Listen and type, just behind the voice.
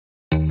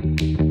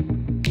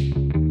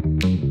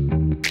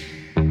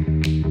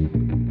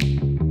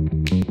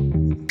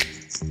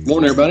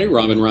Morning, everybody.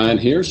 Robin Ryan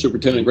here,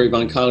 Superintendent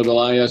Grapevine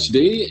Colleyville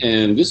ISD,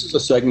 and this is a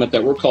segment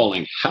that we're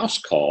calling House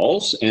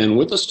Calls. And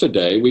with us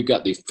today, we've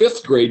got the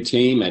fifth grade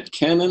team at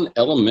Cannon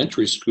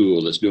Elementary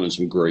School that's doing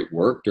some great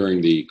work during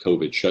the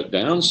COVID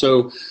shutdown.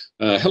 So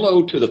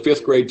hello to the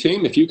fifth grade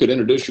team. If you could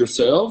introduce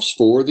yourselves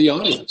for the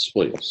audience,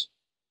 please.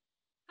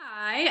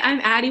 Hi, I'm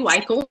Addie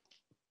Weichel.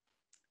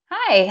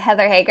 Hi,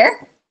 Heather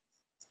Hagar.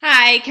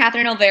 Hi,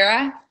 Katherine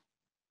Olvera.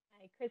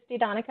 Hi, Kristi,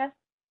 Donica.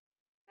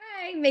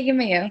 Hi, Meagan,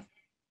 Mayo.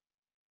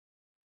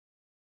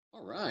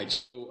 All right,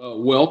 so,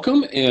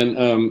 welcome.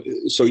 And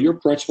so your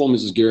principal,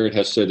 Mrs. Garrett,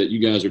 has said that you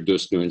guys are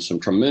just doing some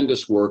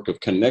tremendous work of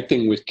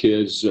connecting with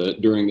kids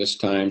during this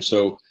time.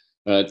 So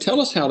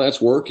tell us how that's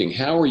working.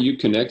 How are you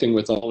connecting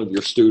with all of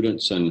your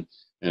students, and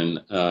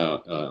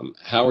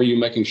how are you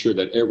making sure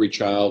that every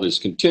child is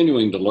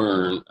continuing to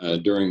learn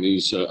during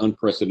these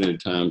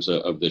unprecedented times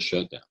of this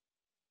shutdown?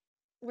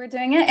 We're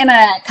doing it in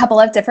a couple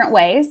of different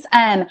ways.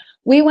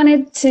 We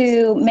wanted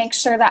to make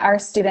sure that our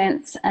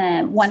students,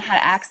 one,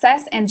 had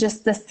access, and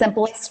just the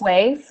simplest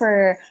way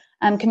for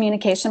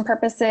communication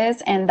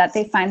purposes, and that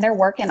they find their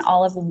work in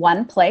all of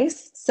one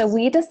place. So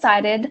we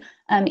decided,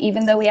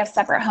 even though we have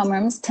separate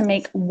homerooms, to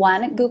make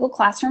one Google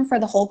Classroom for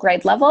the whole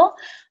grade level.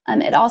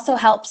 It also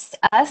helps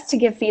us to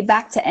give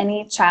feedback to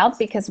any child,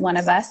 because one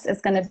of us is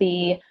going to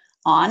be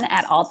on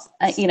at all,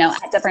 at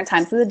different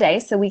times of the day,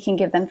 so we can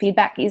give them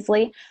feedback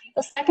easily.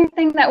 The second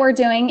thing that we're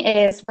doing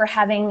is we're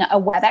having a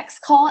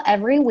WebEx call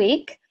every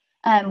week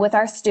with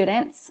our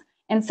students.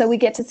 And so we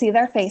get to see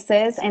their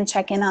faces and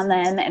check in on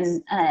them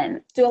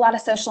and do a lot of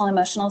social and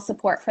emotional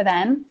support for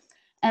them.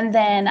 And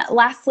then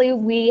lastly,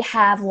 we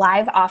have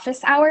live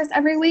office hours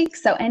every week.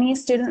 So any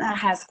student that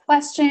has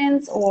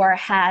questions or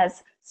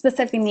has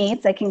specific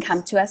needs, they can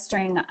come to us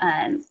during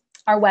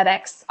our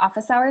WebEx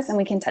office hours, and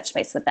we can touch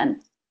base with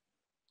them.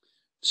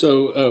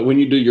 So when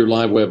you do your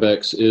live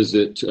WebEx, is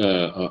it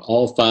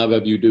all five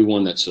of you do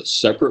one that's a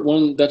separate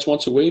one that's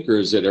once a week, or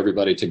is it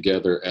everybody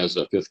together as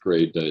a fifth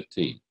grade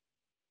team?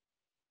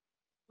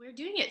 We're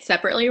doing it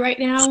separately right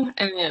now,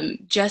 and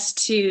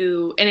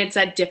it's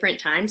at different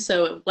times.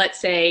 So let's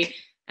say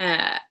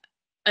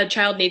a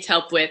child needs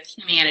help with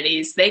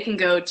humanities. They can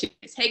go to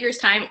Ms. Hagar's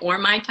time or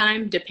my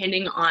time,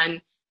 depending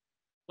on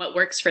what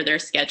works for their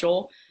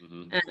schedule.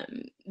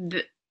 Mm-hmm.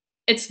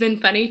 It's been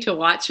funny to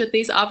watch with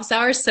these office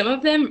hours. Some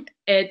of them,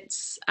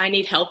 I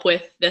need help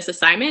with this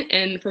assignment.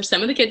 And for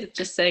some of the kids, it's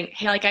just saying,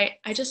 hey,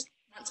 I just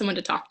want someone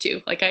to talk to.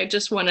 I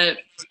just want to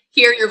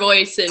hear your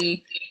voice.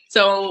 And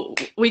so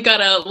we got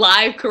a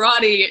live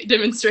karate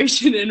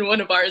demonstration in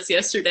one of ours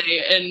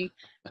yesterday.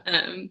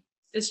 And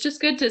it's just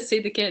good to see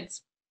the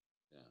kids.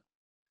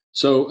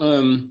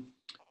 So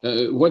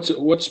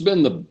what's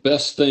been the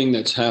best thing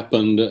that's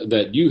happened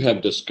that you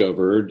have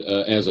discovered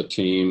as a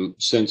team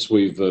since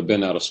we've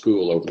been out of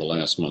school over the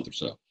last month or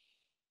so?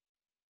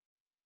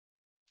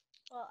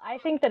 Well, I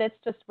think that it's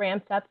just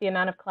ramped up the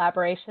amount of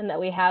collaboration that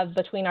we have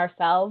between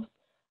ourselves.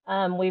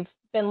 We've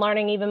been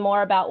learning even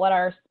more about what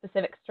our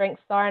specific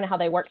strengths are and how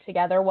they work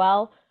together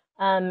well.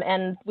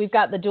 And we've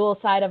got the dual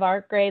side of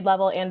our grade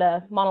level and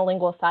a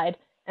monolingual side.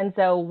 And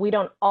so we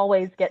don't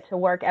always get to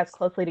work as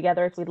closely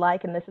together as we'd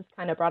like, and this has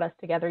kind of brought us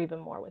together even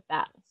more with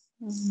that.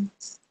 Mm-hmm.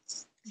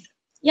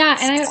 Yeah,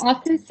 and I would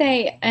also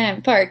say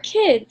for our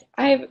kids,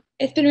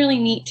 it's been really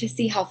neat to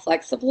see how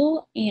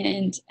flexible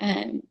and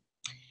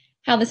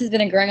how this has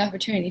been a growing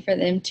opportunity for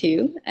them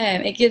too.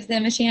 It gives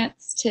them a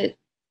chance to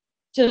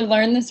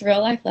learn this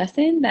real life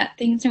lesson that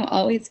things don't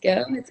always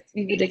go as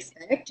we would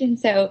expect, and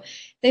so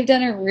they've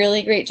done a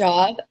really great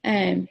job.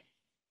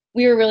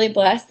 We were really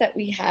blessed that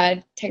we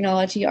had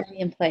technology already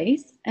in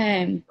place,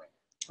 right.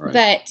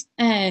 But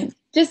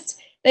just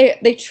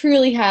they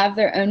truly have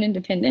their own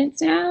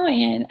independence now,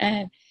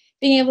 and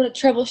being able to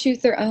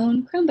troubleshoot their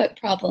own Chromebook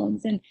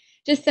problems and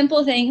just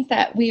simple things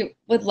that we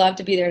would love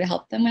to be there to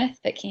help them with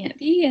but can't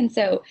be. And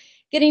so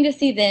getting to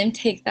see them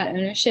take that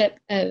ownership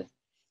of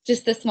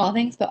just the small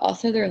things, but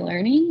also their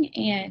learning,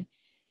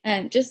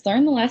 and just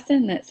learn the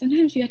lesson that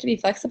sometimes you have to be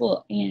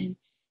flexible and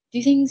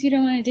do things you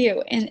don't want to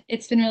do. And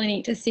it's been really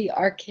neat to see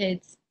our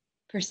kids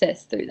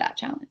persist through that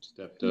challenge.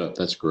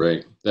 That's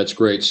great. That's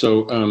great.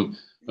 So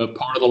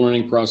part of the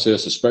learning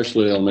process,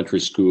 especially at elementary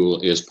school,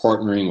 is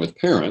partnering with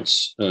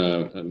parents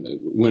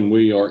when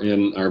we are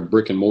in our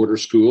brick and mortar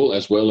school,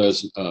 as well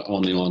as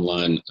on the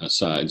online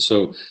side.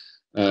 So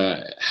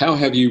how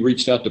have you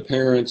reached out to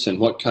parents, and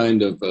what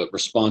kind of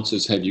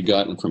responses have you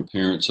gotten from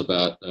parents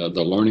about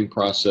the learning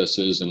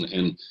processes?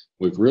 And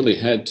we've really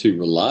had to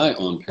rely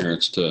on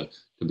parents to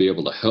be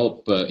able to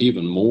help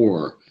even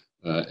more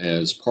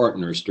as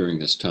partners during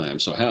this time.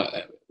 So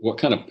what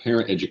kind of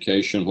parent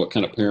education, what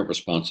kind of parent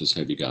responses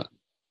have you gotten?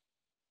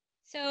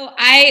 So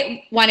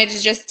I wanted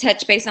to just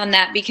touch base on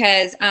that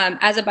because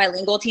as a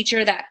bilingual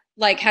teacher, that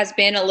has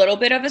been a little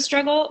bit of a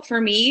struggle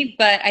for me.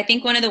 But I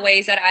think one of the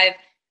ways that I've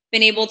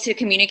been able to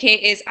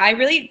communicate is I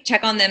really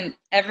check on them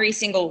every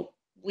single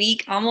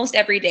week, almost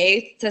every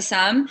day to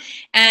some.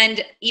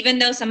 And even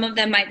though some of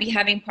them might be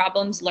having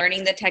problems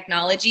learning the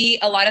technology,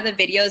 a lot of the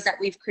videos that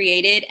we've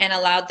created and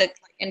allowed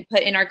and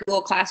put in our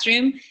Google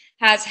Classroom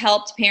has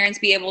helped parents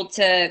be able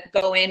to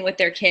go in with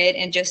their kid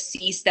and just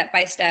see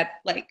step-by-step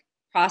like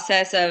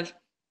process of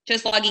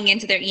just logging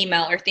into their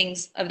email or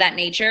things of that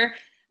nature,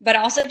 but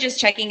also just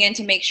checking in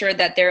to make sure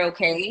that they're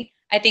okay.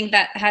 I think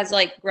that has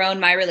like grown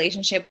my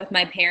relationship with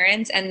my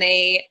parents, and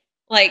they,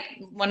 like,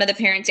 one of the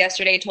parents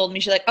yesterday told me,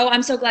 she's like, "Oh,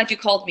 I'm so glad you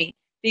called me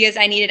because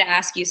I needed to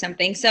ask you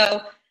something."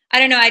 So I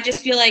don't know, I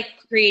just feel like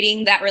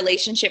creating that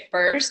relationship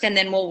first, and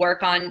then we'll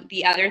work on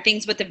the other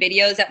things with the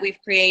videos that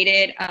we've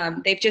created.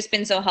 They've just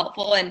been so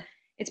helpful, and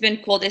it's been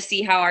cool to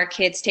see how our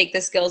kids take the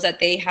skills that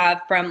they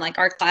have from like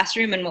our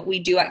classroom and what we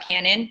do at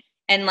Canon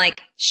and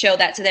like show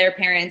that to their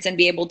parents and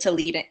be able to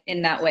lead it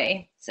in that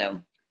way.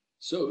 So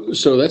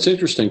that's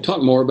interesting.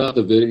 Talk more about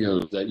the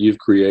videos that you've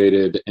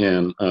created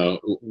and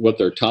what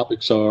their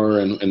topics are,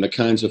 and the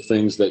kinds of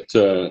things that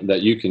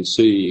that you can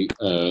see,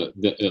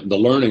 the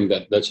learning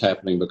that's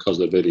happening because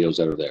of the videos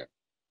that are there.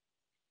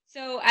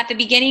 So at the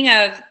beginning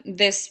of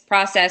this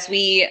process,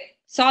 we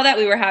saw that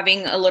we were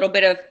having a little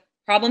bit of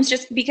problems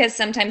just because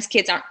sometimes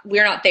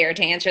we're not there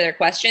to answer their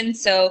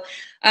questions. So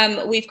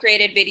we've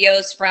created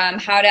videos from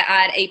how to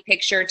add a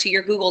picture to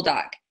your Google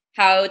Doc,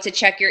 how to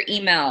check your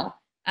email,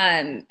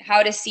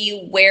 how to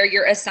see where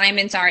your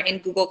assignments are in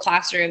Google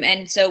Classroom.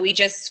 And so we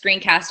just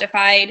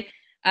screencastified,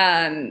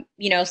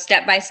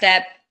 step by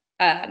step,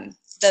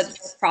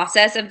 the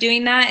process of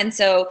doing that. And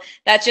so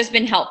that's just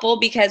been helpful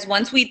because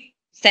once we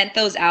sent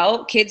those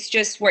out, kids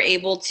just were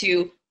able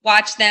to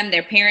watch them,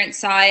 their parents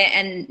saw it,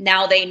 and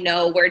now they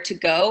know where to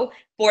go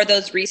for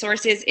those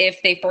resources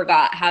if they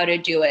forgot how to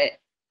do it.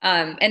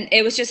 And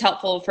it was just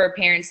helpful for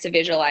parents to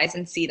visualize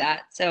and see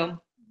that.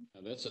 So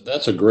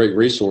that's a great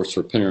resource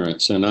for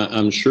parents, and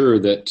I'm sure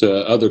that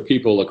other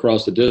people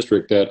across the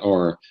district that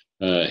are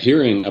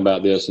hearing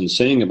about this and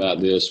seeing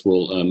about this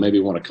will maybe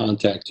want to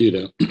contact you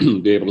to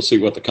be able to see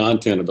what the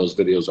content of those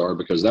videos are,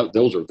 because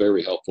those are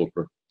very helpful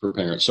for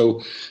parents.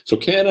 So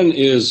Canon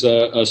is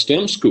a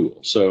STEM school,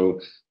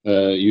 so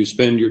you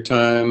spend your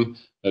time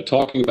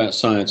talking about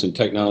science and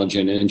technology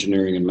and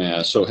engineering and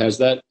math. So has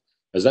that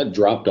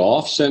dropped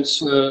off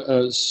since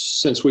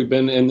we've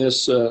been in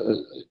this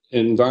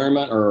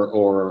environment,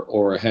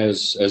 or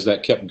has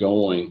that kept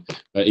going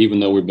even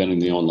though we've been in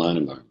the online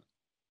environment?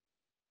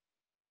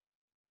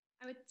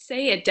 I would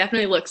say it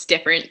definitely looks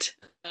different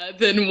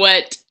than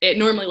what it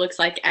normally looks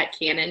like at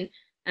Canon.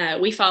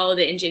 We follow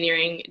the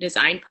engineering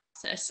design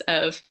process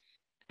of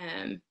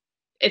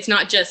it's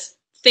not just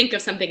think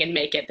of something and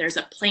make it. There's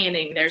a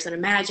planning, there's an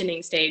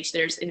imagining stage,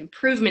 there's an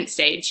improvement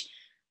stage.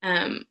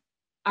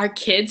 Our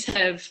kids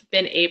have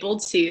been able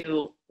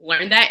to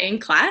learn that in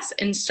class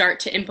and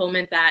start to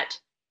implement that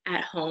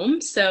at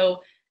home.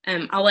 So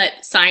I'll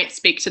let science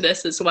speak to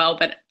this as well,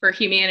 but for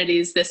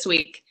humanities this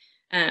week,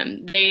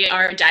 they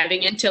are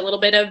diving into a little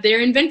bit of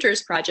their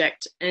Inventors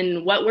project.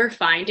 And what we're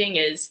finding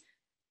is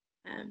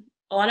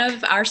a lot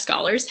of our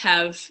scholars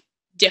have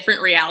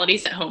different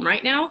realities at home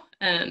right now.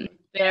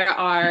 There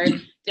are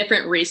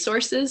different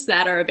resources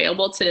that are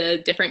available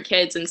to different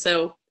kids. And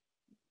so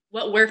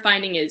what we're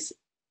finding is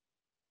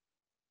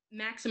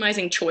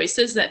maximizing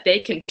choices that they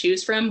can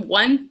choose from,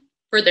 one,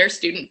 for their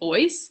student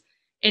voice,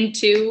 and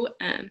two,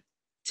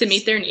 to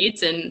meet their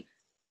needs and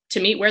to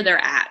meet where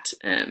they're at.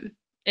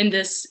 In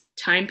this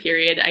time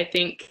period, I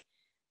think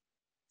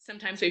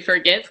sometimes we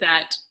forget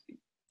that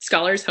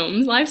scholars'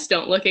 home lives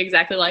don't look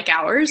exactly like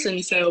ours.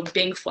 And so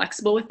being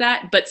flexible with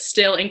that, but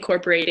still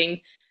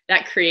incorporating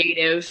that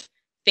creative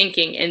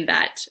thinking in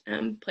that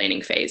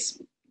planning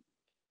phase.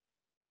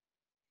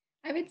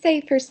 I would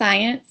say for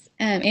science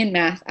and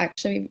math,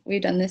 actually,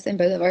 we've done this in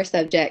both of our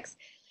subjects.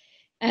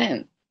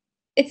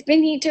 It's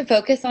been neat to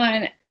focus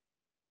on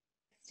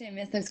STEM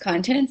as those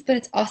contents, but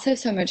it's also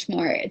so much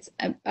more. It's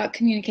about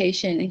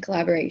communication and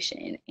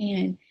collaboration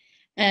and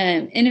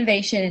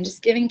innovation, and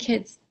just giving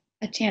kids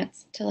a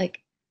chance to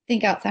like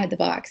think outside the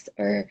box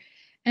or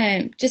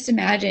just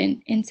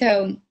imagine. And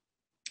so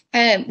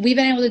we've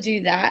been able to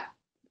do that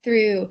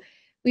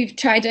we've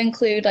tried to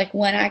include like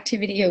one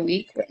activity a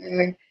week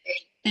where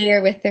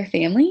they're with their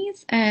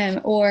families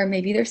or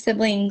maybe their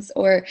siblings,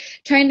 or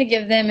trying to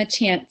give them a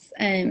chance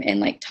and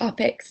like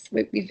topics,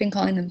 we've been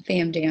calling them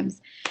fam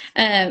jams,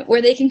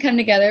 where they can come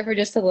together for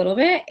just a little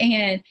bit,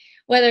 and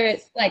whether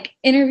it's like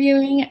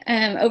interviewing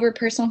over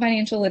personal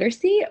financial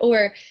literacy,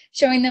 or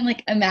showing them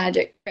like a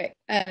magic trick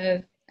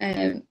of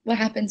what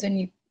happens when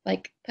you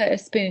like put a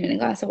spoon in a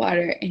glass of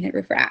water and it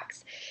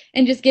refracts,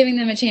 and just giving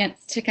them a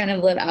chance to kind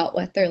of live out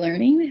what they're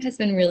learning has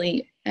been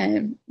really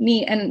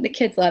neat, and the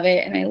kids love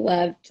it, and I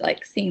loved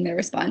like seeing their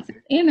responses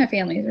and their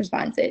families'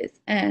 responses,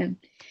 and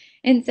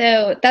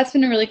so that's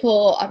been a really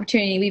cool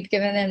opportunity. We've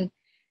given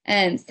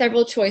them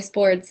several choice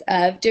boards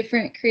of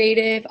different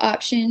creative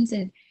options,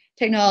 and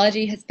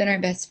technology has been our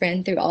best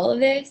friend through all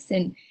of this,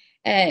 and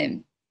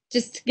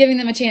just giving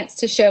them a chance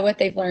to show what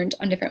they've learned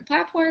on different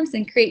platforms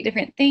and create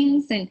different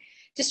things, and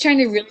just trying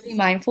to really be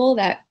mindful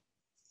that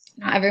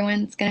not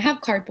everyone's going to have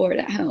cardboard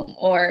at home,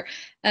 or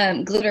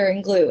glitter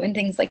and glue and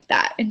things like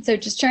that. And so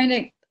just trying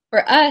to,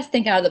 for us,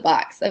 think out of the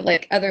box of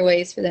like other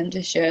ways for them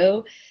to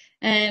show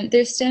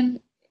their STEM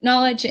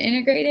knowledge and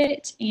integrate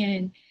it,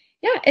 and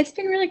Yeah, it's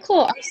been really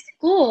cool. Our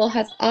school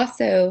has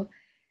also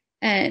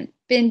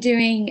been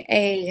doing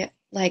a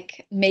they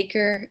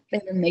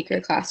have a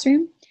maker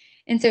classroom.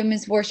 And so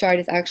Ms. Borchardt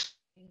is actually,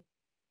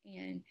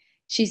 and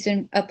she's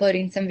been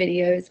uploading some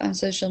videos on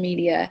social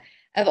media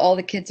of all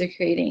the kids are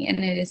creating, and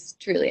it is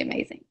truly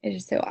amazing. It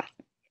is so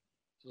awesome.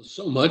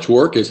 So much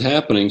work is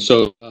happening.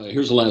 So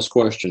here's the last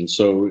question.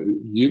 So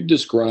you've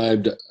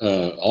described,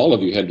 all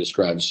of you have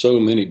described so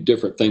many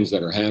different things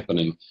that are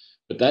happening,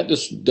 but that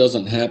just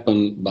doesn't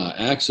happen by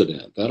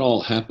accident. That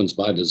all happens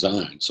by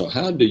design. So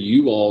how do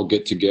you all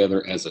get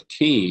together as a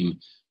team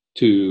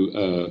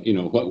to,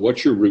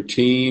 what's your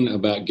routine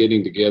about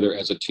getting together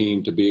as a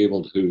team to be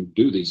able to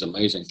do these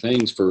amazing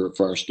things for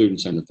our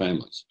students and their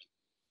families?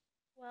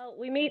 Well,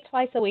 we meet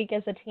twice a week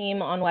as a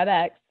team on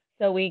WebEx.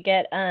 So we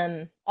get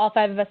all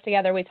 5 of us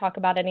together. We talk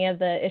about any of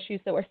the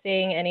issues that we're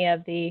seeing, any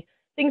of the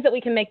things that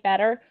we can make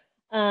better,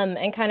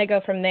 and kind of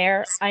go from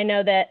there. I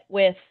know that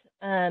with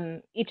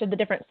each of the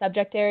different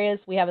subject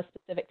areas, we have a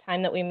specific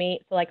time that we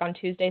meet. So like on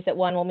Tuesdays at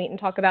 1, we'll meet and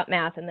talk about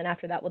math, and then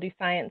after that, we'll do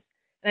science.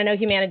 And I know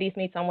humanities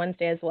meets on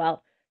Wednesday as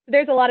well. So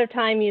there's a lot of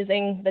time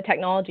using the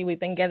technology we've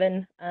been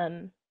given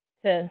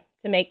to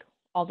make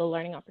all the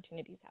learning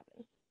opportunities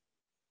happen.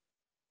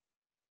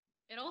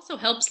 It also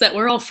helps that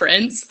we're all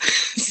friends.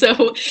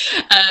 So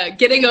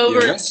getting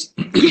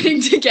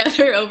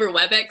together over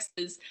WebEx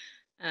is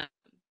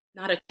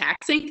not a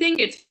taxing thing.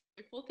 It's a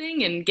wonderful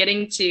thing. And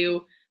getting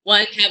to,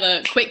 one, have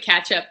a quick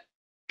catch up.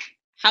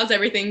 How's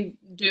everything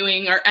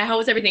doing, or how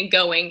is everything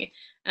going?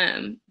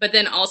 But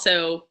then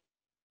also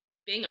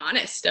being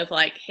honest of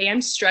like, hey,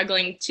 I'm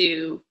struggling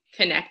to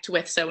connect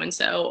with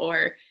so-and-so,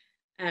 or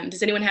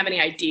does anyone have any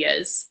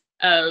ideas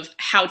of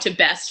how to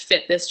best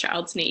fit this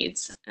child's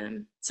needs?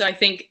 So I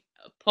think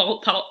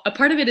a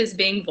part of it is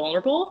being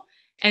vulnerable,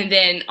 and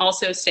then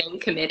also staying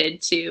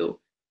committed to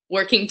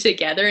working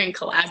together and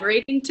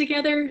collaborating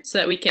together so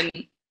that we can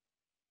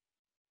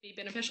be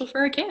beneficial for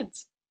our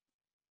kids.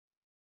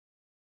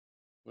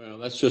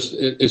 Well, it's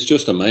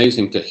just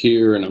amazing to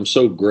hear, and I'm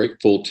so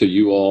grateful to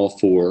you all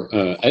for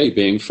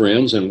being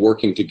friends and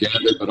working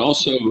together, but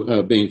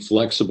also being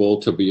flexible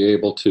to be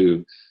able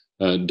to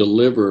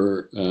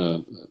deliver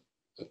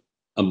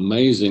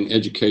amazing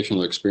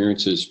educational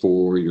experiences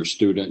for your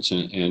students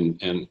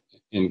and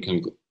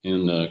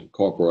in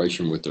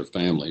cooperation with their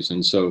families.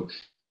 And so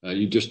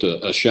you're just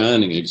a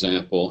shining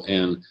example,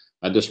 and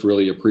I just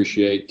really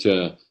appreciate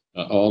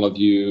all of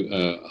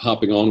you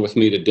hopping on with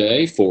me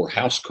today for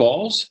House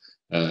Calls.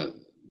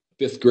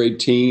 5th grade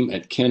team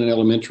at Cannon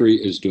Elementary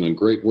is doing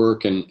great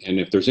work, and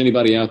if there's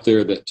anybody out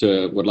there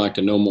that would like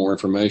to know more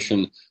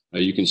information,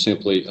 you can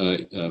simply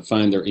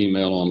find their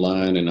email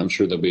online, and I'm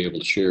sure they'll be able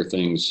to share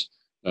things,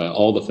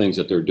 all the things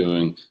that they're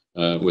doing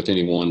with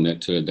anyone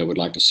that would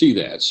like to see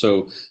that.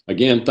 So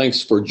again,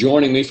 thanks for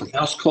joining me for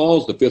House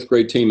Calls. The 5th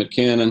grade team at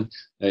Cannon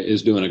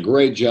is doing a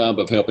great job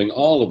of helping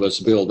all of us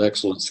build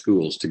excellent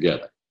schools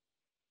together.